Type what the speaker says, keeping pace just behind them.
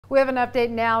We have an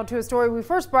update now to a story we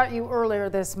first brought you earlier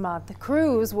this month.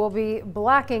 Crews will be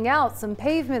blacking out some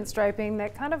pavement striping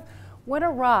that kind of went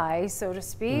awry, so to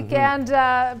speak, and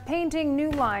painting new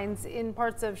lines in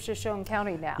parts of Shoshone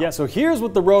County now. Yeah, so here's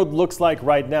what the road looks like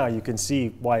right now. You can see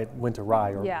why it went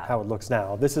awry or how it looks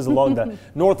now. This is along the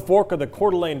North Fork of the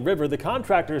Coeur d'Alene River. The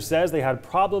contractor says they had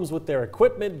problems with their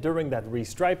equipment during that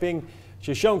restriping.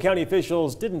 Shoshone County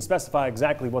officials didn't specify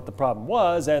exactly what the problem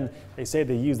was, and they say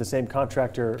they used the same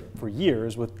contractor for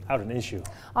years without an issue.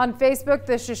 On Facebook,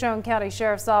 the Shoshone County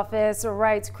Sheriff's Office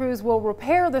writes crews will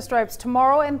repair the stripes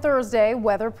tomorrow and Thursday,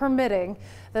 weather permitting.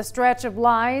 The stretch of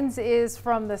lines is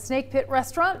from the Snake Pit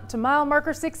Restaurant to mile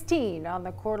marker 16 on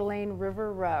the Coeur d'Alene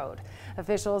River Road.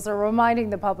 Officials are reminding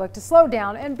the public to slow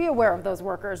down and be aware of those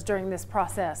workers during this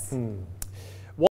process.